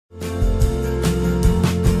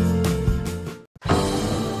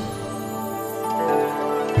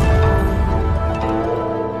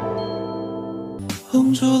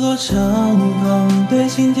公主落长虹，对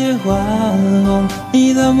镜贴花红，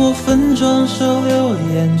你淡墨粉妆，手留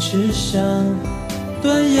胭脂香。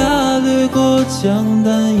断崖掠过江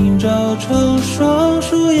南，映照成双，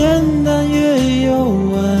疏烟淡月幽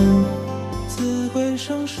闻，自归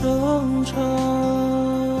声声长。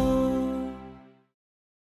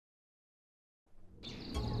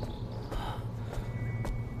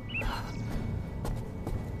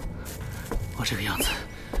我这个样子，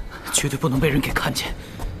绝对不能被人给看见，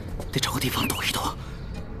得找个地方躲一躲。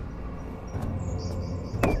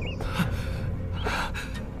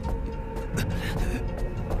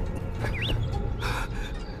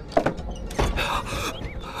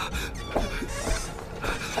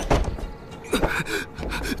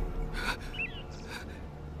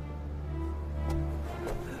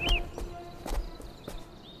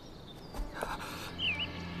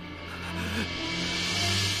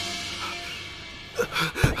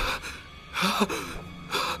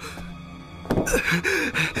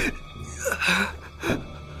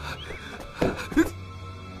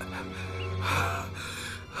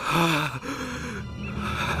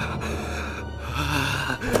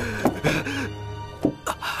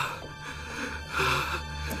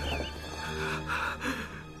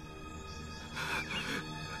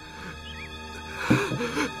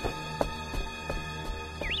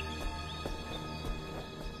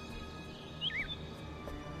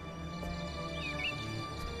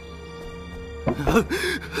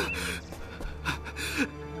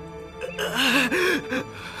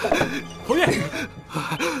侯爷，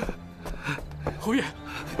侯爷，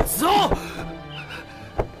走！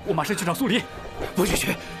我马上去找苏黎。不许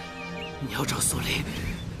去！你要找苏黎，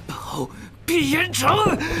本侯必严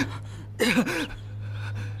惩。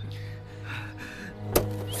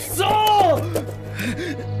走！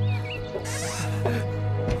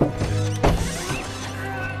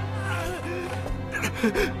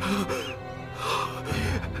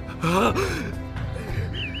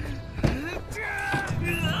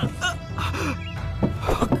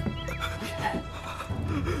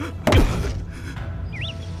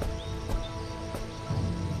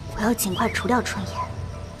我要尽快除掉春燕，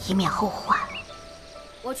以免后患。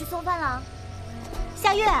我去送饭了。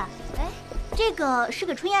夏月，哎，这个是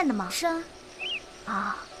给春燕的吗？是啊。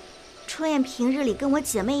啊，春燕平日里跟我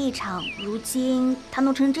姐妹一场，如今她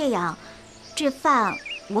弄成这样，这饭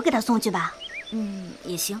我给她送去吧。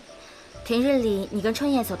也行。平日里你跟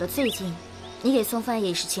春燕走得最近，你给送饭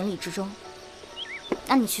也是情理之中。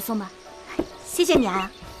那你去送吧。谢谢你啊，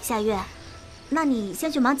夏月。那你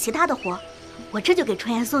先去忙其他的活，我这就给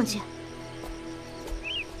春燕送去。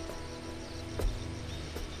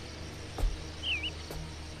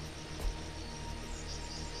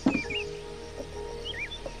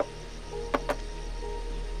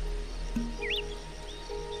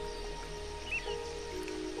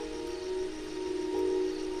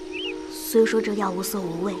虽说这药无色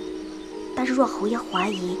无味，但是若侯爷怀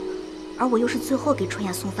疑，而我又是最后给春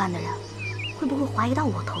燕送饭的人，会不会怀疑到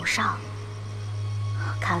我头上？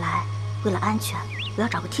看来为了安全，我要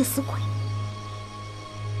找个替死鬼。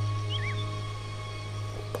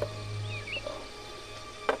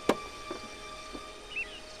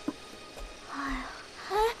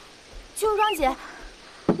秋霜姐，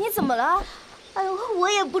你怎么了？哎呦，我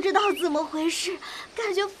也不知道怎么回事，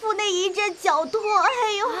感觉腹内一阵绞痛。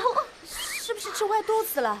哎呦，是不是吃坏肚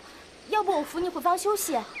子了？要不我扶你回房休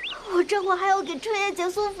息。我这会儿还要给春燕姐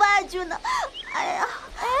送饭去呢。哎呀，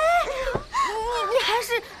你还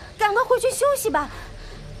是赶快回去休息吧。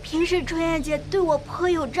平时春燕姐对我颇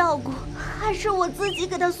有照顾，还是我自己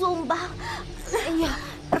给她送吧。哎呀，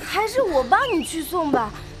还是我帮你去送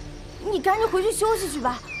吧。你赶紧回去休息去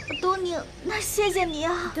吧。东宁，那谢谢你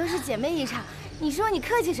啊。都是姐妹一场，你说你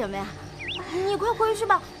客气什么呀？你快回去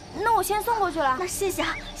吧，那我先送过去了。那谢谢，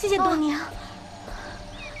谢谢东宁。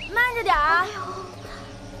慢着点啊。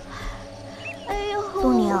哎呦，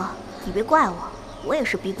东宁，你别怪我，我也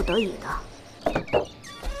是逼不得已的。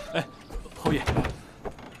哎，侯爷，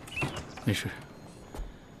没事。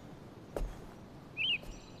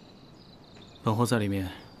本侯在里面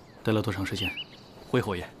待了多长时间？回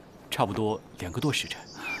侯爷，差不多2个多时辰。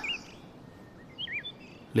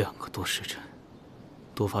2个多时辰，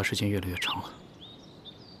多发时间越来越长了。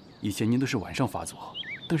以前您都是晚上发作，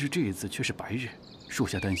但是这一次却是白日，属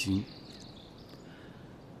下担心。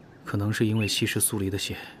可能是因为吸食苏黎的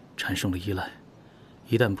血产生了依赖，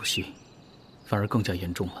一旦不吸，反而更加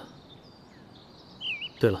严重了。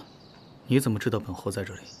对了，你怎么知道本侯在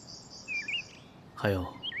这里？还有，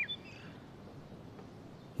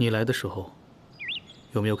你来的时候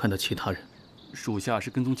有没有看到其他人？属下是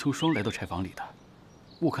跟踪秋霜来到柴房里的，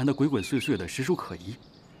我看他鬼鬼祟祟的，实属可疑。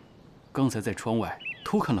刚才在窗外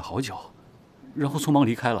偷看了好久，然后匆忙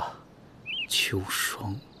离开了。秋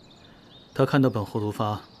霜，他看到本侯毒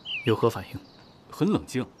发，有何反应？很冷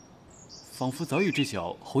静，仿佛早已知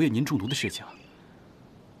晓侯爷您中毒的事情。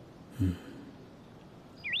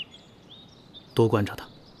多观察他。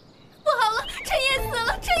不好了，春燕死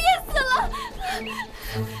了！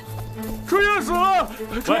春燕死了！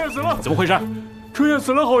春燕死了！春燕死了！怎么回事？春燕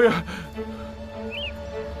死了，侯爷。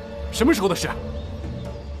什么时候的事？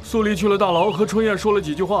苏黎去了大牢，和春燕说了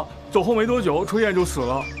几句话，走后没多久，春燕就死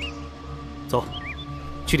了。走，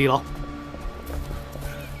去地牢。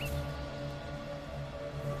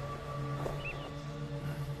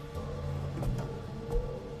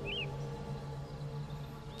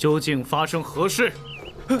究竟发生何事？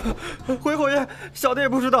回侯爷，小的也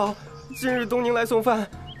不知道。今日东宁来送饭，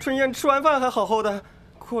春燕吃完饭还好好的，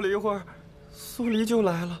过了一会儿，苏黎就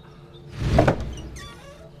来了。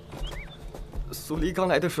苏黎刚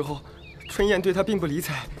来的时候，春燕对他并不理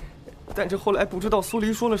睬，但是后来不知道苏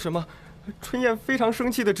黎说了什么，春燕非常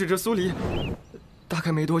生气地指着苏黎。大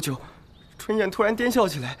概没多久，春燕突然癫笑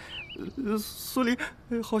起来，苏黎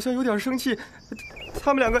好像有点生气，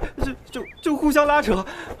他们两个就互相拉扯。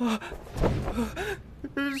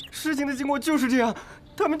事情的经过就是这样，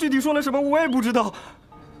他们具体说了什么我也不知道。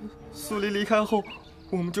苏黎离开后，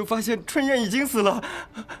我们就发现春燕已经死了。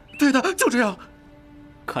对的，就这样。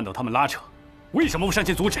看到他们拉扯，为什么不上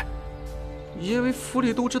前阻止？因为府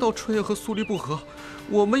里都知道春燕和苏黎不和，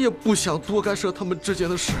我们也不想多干涉他们之间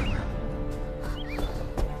的事。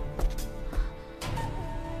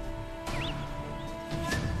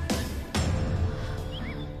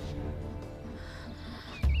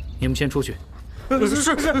你们先出去。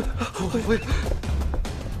是，侯爷。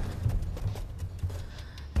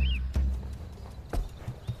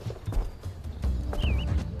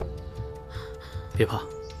别怕，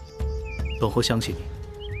本侯相信你。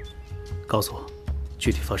告诉我，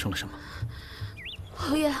具体发生了什么？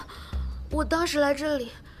侯爷，我当时来这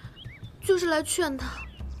里，就是来劝他。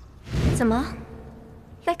怎么，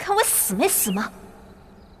来看我死没死吗？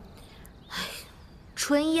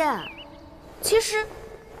春燕，其实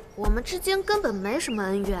我们之间根本没什么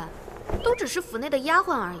恩怨，都只是府内的丫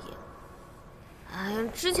鬟而已。哎呀，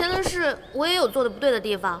之前的事我也有做的不对的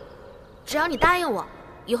地方，只要你答应我，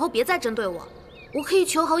以后别再针对我，我可以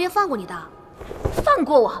求侯爷放过你的。放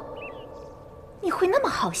过我？你会那么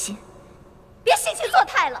好心？别惺惺作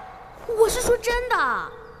态了。我是说真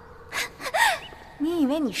的。你以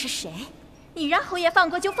为你是谁？你让侯爷放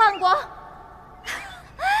过就放过？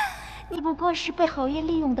你不过是被侯爷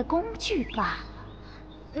利用的工具罢了。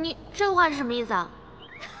你这话是什么意思啊？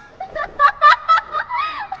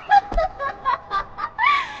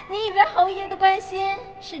你以为侯爷的关心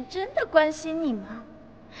是真的关心你吗？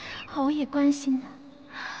侯爷关心的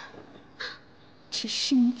只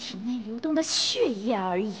是你体内流动的血液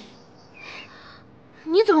而已。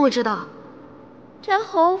你怎么会知道？这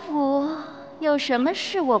侯府有什么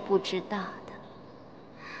是我不知道的？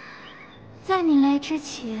在你来之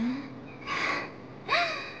前，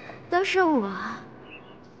都是我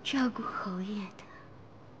照顾侯爷的。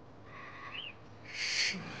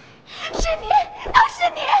是你，都是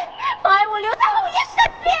你，把爱我留在侯爷身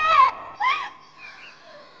边。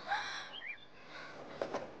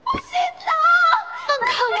不行的，放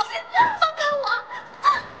开我！放开我！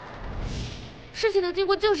事情的经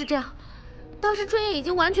过就是这样，当时春燕已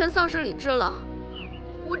经完全丧失理智了，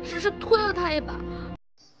我只是推了她一把，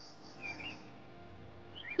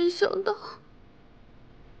没想到。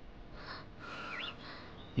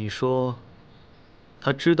你说，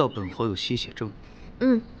他知道本侯有吸血症？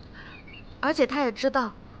而且他也知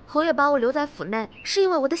道侯爷把我留在府内是因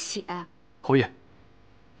为我的血。侯爷，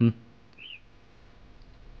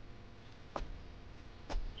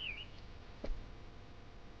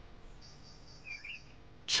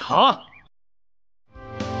查。